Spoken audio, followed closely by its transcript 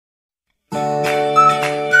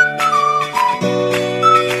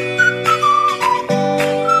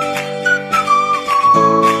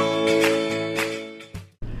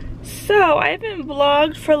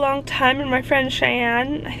for a long time, and my friend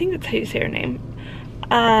Cheyenne, I think that's how you say her name,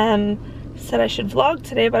 said I should vlog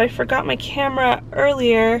today, but I forgot my camera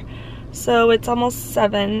earlier, so it's almost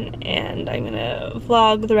 7 and I'm gonna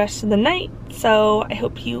vlog the rest of the night. So I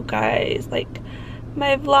hope you guys like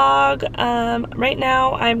my vlog. Right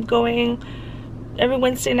now I'm going, every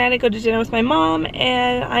Wednesday night I go to dinner with my mom,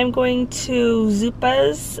 and I'm going to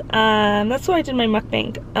Zupa's. That's where I did my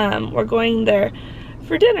mukbang. We're going there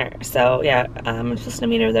for dinner. So yeah, I'm supposed to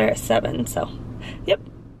meet her there at 7, so yep.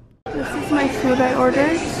 This is my food I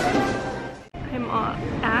ordered. I'm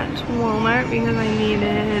at Walmart because I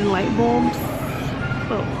needed light bulbs.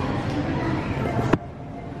 Oh.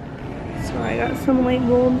 So I got some light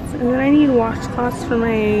bulbs, and then I need washcloths for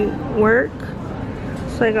my work.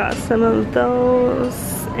 So I got some of those,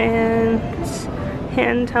 and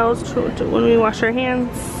hand towels to when we wash our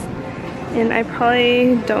hands. And I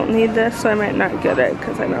probably don't need this, so I might not get it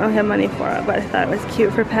because I don't have money for it, but I thought it was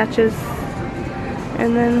cute for patches.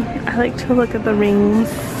 And then I like to look at the rings.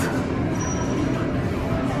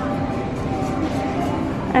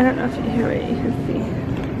 I don't know if you hear it, you can see.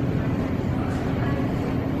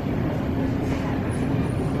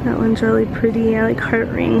 That one's really pretty. I like heart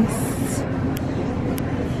rings.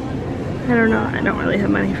 I don't know, I don't really have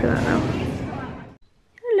money for that though.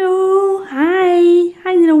 Hello, hi.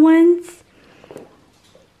 Hi little ones.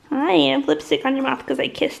 Hi, I have lipstick on your mouth because I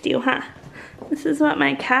kissed you, huh? This is what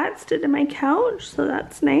my cats did to my couch, so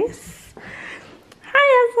that's nice.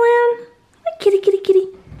 Hi, Aslan. Hi, kitty, kitty, kitty.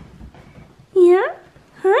 Yeah?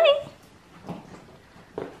 Hi.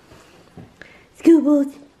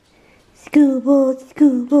 Scoobles. Scoobles,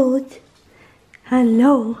 Scoobles.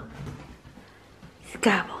 Hello.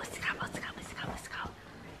 Scoobles, Scoobles, Scoobles, Scoobles, Scoobles.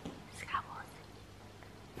 Scoobles.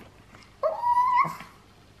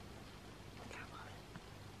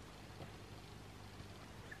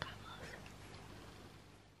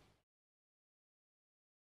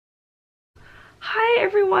 Hi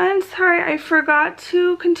everyone, sorry I forgot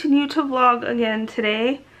to continue to vlog again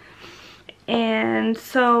today, and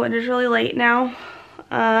so it is really late now,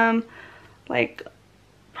 like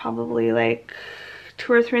probably like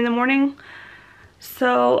 2 or 3 in the morning.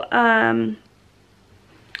 So I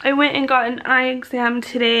went and got an eye exam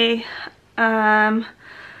today, and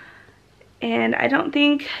I don't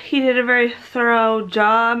think he did a very thorough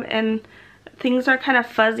job, and things are kind of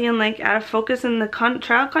fuzzy and like out of focus in the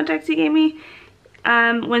trial contacts he gave me.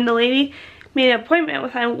 When the lady made an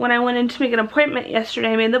appointment when I went in to make an appointment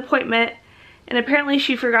yesterday, I made the appointment, and apparently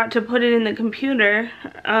she forgot to put it in the computer.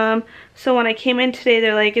 So when I came in today,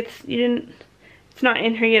 they're like, it's not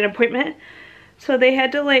in here yet, appointment. So they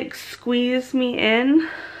had to like squeeze me in,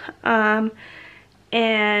 and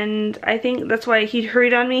I think that's why he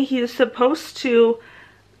hurried on me. He was supposed to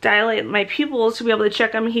dilate my pupils to be able to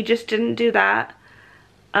check them. He just didn't do that.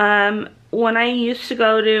 When I used to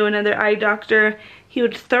go to another eye doctor, he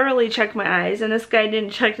would thoroughly check my eyes, and this guy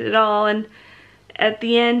didn't check it at all. And at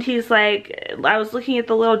the end, he's like, I was looking at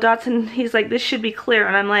the little dots, and he's like, this should be clear.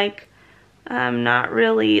 And I'm like, not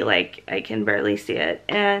really, like, I can barely see it.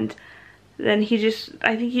 And then I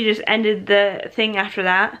think he just ended the thing after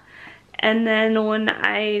that. And then when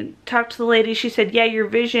I talked to the lady, she said, yeah, your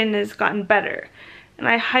vision has gotten better. And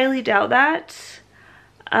I highly doubt that,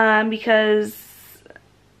 because,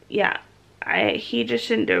 yeah, he just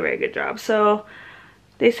didn't do a very good job. So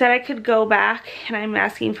they said I could go back, and I'm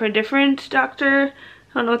asking for a different doctor.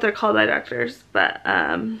 I don't know what they're called by doctors, but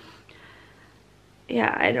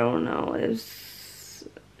yeah, I don't know.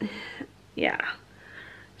 Yeah.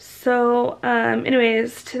 So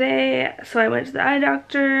anyways, today, so I went to the eye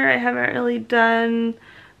doctor. I haven't really done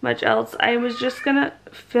much else. I was just gonna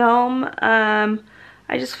film, I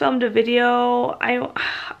just filmed a video. I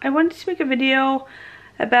wanted to make a video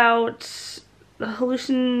about the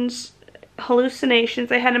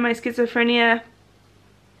hallucinations I had in my schizophrenia,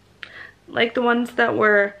 like the ones that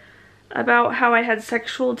were about how I had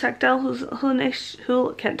sexual tactile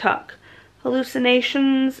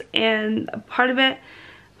hallucinations, and a part of it,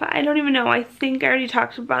 but I don't even know. I think I already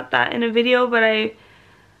talked about that in a video, but I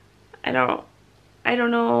don't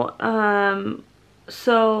know.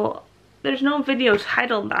 So there's no video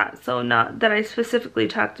titled that, so not that I specifically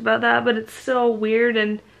talked about that, but it's still weird,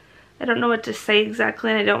 and I don't know what to say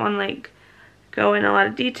exactly, and I don't want to like go in a lot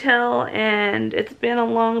of detail, and it's been a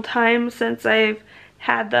long time since I've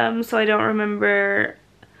had them, so I don't remember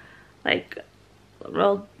like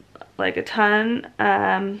a ton.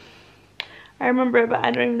 I remember it, but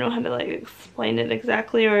I don't even know how to like explain it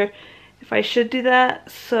exactly, or if I should do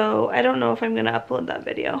that, so I don't know if I'm gonna upload that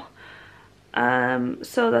video.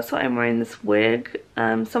 So that's why I'm wearing this wig.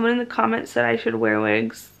 Someone in the comments said I should wear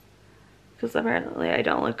wigs because apparently I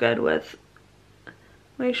don't look good with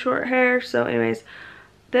my short hair. So anyways,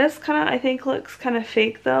 this kind of I think looks kind of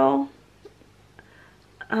fake though.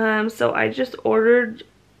 So I just ordered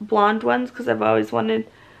blonde ones because I've always wanted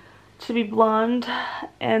to be blonde,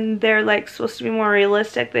 and they're like supposed to be more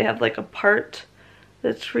realistic. They have like a part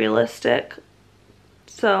that's realistic.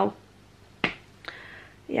 So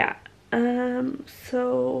yeah.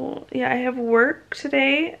 So yeah, I have work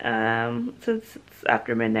today. Since it's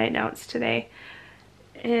after midnight now, it's today.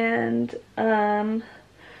 And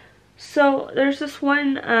so there's this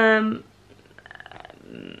one I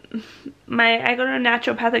go to a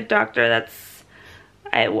naturopathic doctor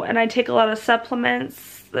and I take a lot of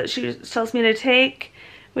supplements that she tells me to take,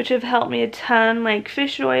 which have helped me a ton, like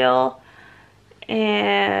fish oil,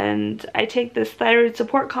 and I take this thyroid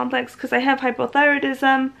support complex because I have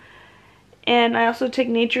hypothyroidism, and I also take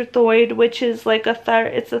Nature-Throid, which is like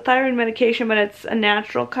it's a thyroid medication, but it's a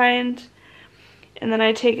natural kind. And then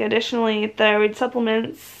I take additionally thyroid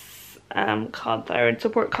supplements called thyroid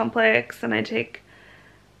support complex, and I take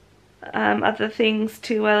other things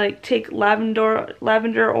too. I like take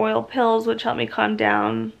lavender oil pills, which help me calm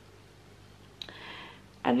down.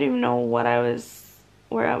 I don't even know where I was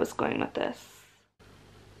going with this.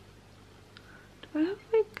 Do I have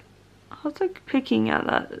like, I was like picking at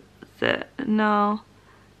that. Is it? No,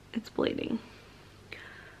 it's bleeding.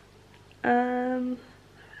 Oh,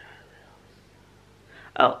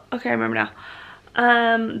 okay, I remember now.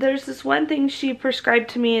 There's this one thing she prescribed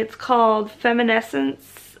to me. It's called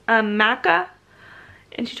Feminescence Maca,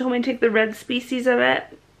 and she told me to take the red species of it.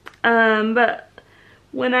 But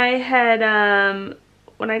when I had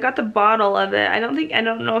when I got the bottle of it, I don't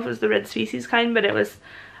know if it was the red species kind, but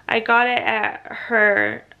I got it at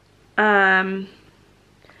her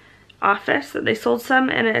office that they sold some,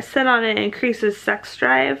 and it said on it increases sex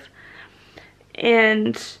drive,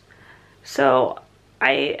 and so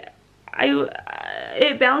it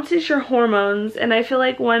balances your hormones, and I feel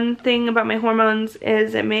like one thing about my hormones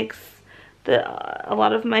is it makes a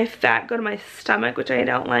lot of my fat go to my stomach, which I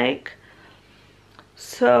don't like.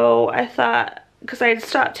 So I thought, because I had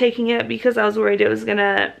stopped taking it because I was worried it was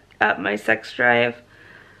gonna up my sex drive,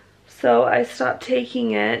 so I stopped taking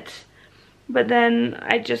it. But then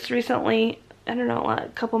I just recently, I don't know, a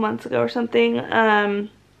couple months ago or something,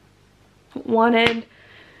 wanted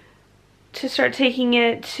to start taking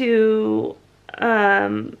it to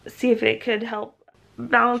see if it could help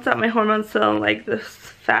balance out my hormones, so like the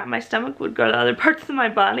fat in my stomach would go to other parts of my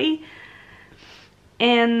body.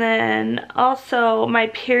 And then also my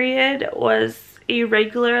period was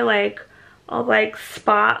irregular. Like I'll like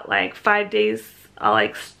spot like 5 days,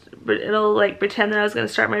 it'll like pretend that I was gonna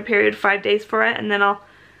start my period 5 days for it, and then I'll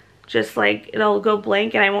just like, it'll go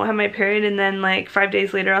blank and I won't have my period, and then like 5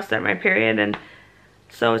 days later I'll start my period, and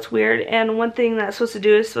so it's weird. And one thing that's supposed to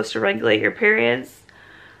do is supposed to regulate your periods.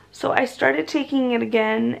 So I started taking it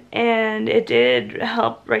again, and it did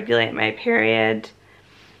help regulate my period.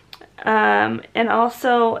 And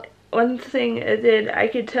also one thing it did, I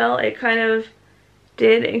could tell it kind of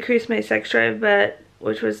did increase my sex drive, but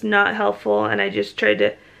which was not helpful, and I just tried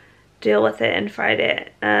to deal with it and fight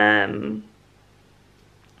it.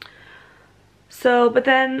 But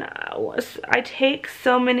then I take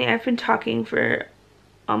so many, I've been talking for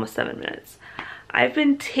almost 7 minutes. I've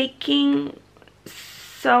been taking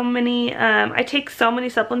so many, I take so many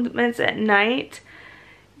supplements at night.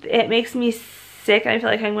 It makes me sick. I feel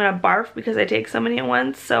like I'm gonna barf because I take so many at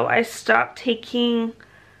once. So I stopped taking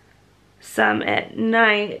some at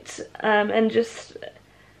night, and just,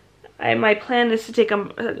 my plan is to take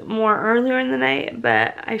them more earlier in the night,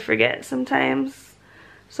 but I forget sometimes.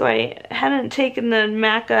 So I hadn't taken the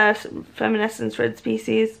Maca Feminescence Red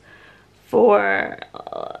Species for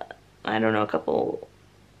I don't know, a couple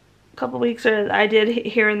weeks, or I did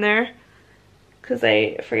here and there, because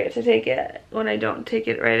I forget to take it when I don't take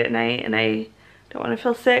it right at night, and I don't want to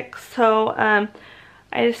feel sick. So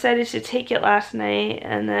I decided to take it last night,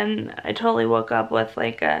 and then I totally woke up with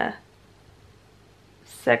like a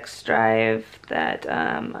sex drive that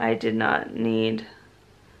I did not need.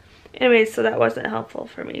 Anyways, so that wasn't helpful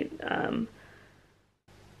for me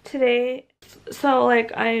today. So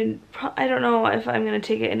like I don't know if I'm gonna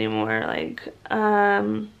take it anymore. Like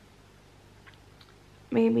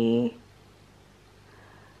maybe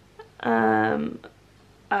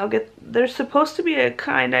I'll get, there's supposed to be a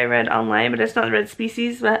kind I read online, but it's not the red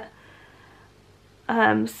species, but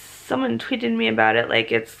someone tweeted me about it,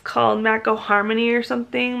 like it's called Maco Harmony or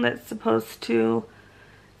something, that's supposed to,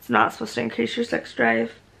 it's not supposed to increase your sex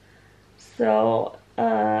drive. So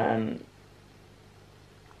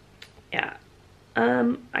yeah,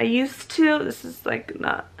 I used to, this is like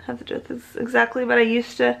not have to do with this exactly, but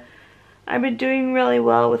I've been doing really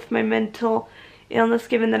well with my mental illness,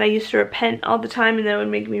 given that I used to repent all the time and that would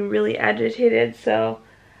make me really agitated. So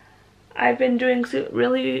I've been doing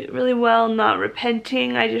really, really well not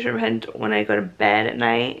repenting. I just repent when I go to bed at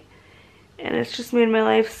night, and it's just made my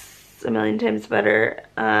life a million times better,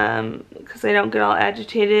 because I don't get all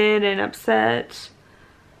agitated and upset.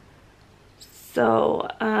 So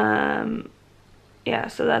yeah,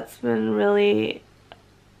 so that's been really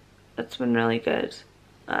good.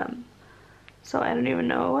 So I don't even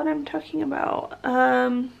know what I'm talking about.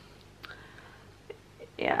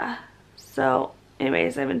 Yeah, so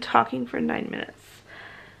anyways, I've been talking for 9 minutes.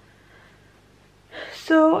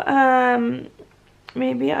 So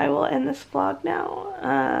maybe I will end this vlog now.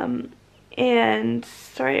 And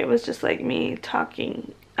sorry, it was just like me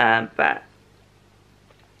talking, but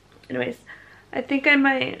anyways, I think I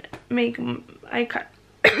might make, I kind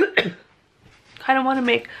of want to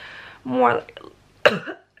make more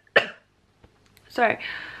sorry,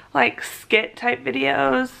 like skit type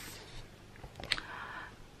videos.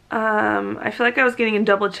 I feel like I was getting a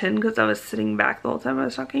double chin because I was sitting back the whole time I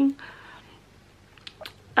was talking.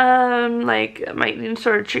 Like my eating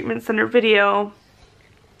disorder treatment center videos.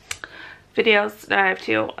 I have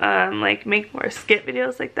to like make more skit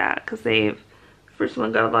videos like that, because the first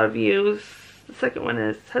one got a lot of views. The second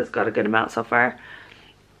one has got a good amount so far.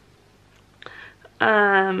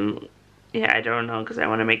 Yeah, I don't know, because I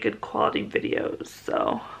want to make good quality videos.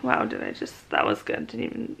 So wow, that was good. Didn't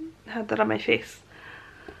even have that on my face.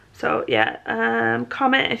 So yeah,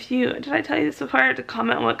 comment if you, did I tell you this before? To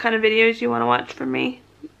comment what kind of videos you want to watch from me.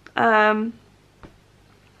 So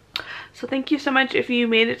thank you so much if you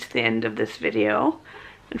made it to the end of this video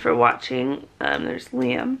and for watching. There's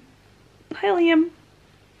Liam. Hi Liam.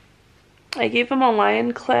 I gave him a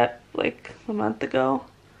lion clip like a month ago,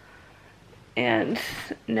 and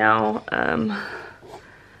now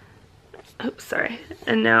oops, sorry,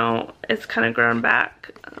 and now it's kind of grown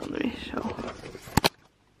back. Let me show.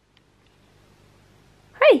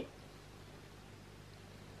 Hi.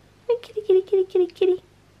 Hi kitty, kitty, kitty, kitty, kitty.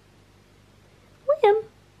 Liam.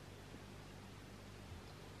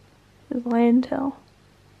 His lion tail.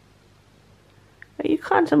 Are you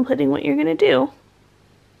contemplating what you're gonna do?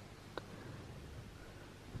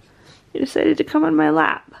 You decided to come on my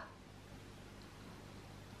lap.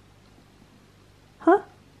 Huh?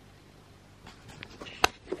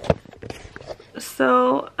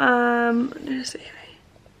 So, just say hi.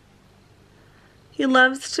 He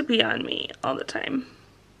loves to be on me all the time.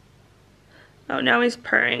 Oh, now he's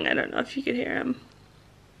purring. I don't know if you could hear him.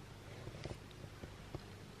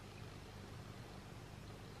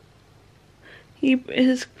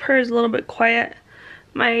 His purr is a little bit quiet.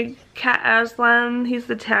 My cat Aslan, he's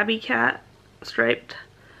the tabby cat, striped.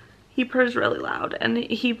 He purrs really loud, and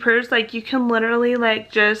he purrs like you can literally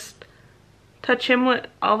like just touch him with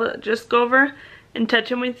just go over and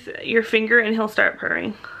touch him with your finger and he'll start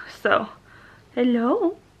purring. So,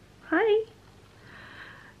 hello, hi.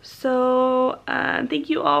 So, thank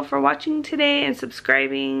you all for watching today and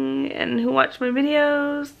subscribing and who watched my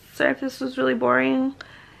videos. Sorry if this was really boring.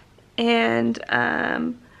 And,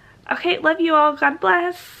 okay, love you all. God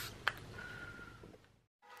bless.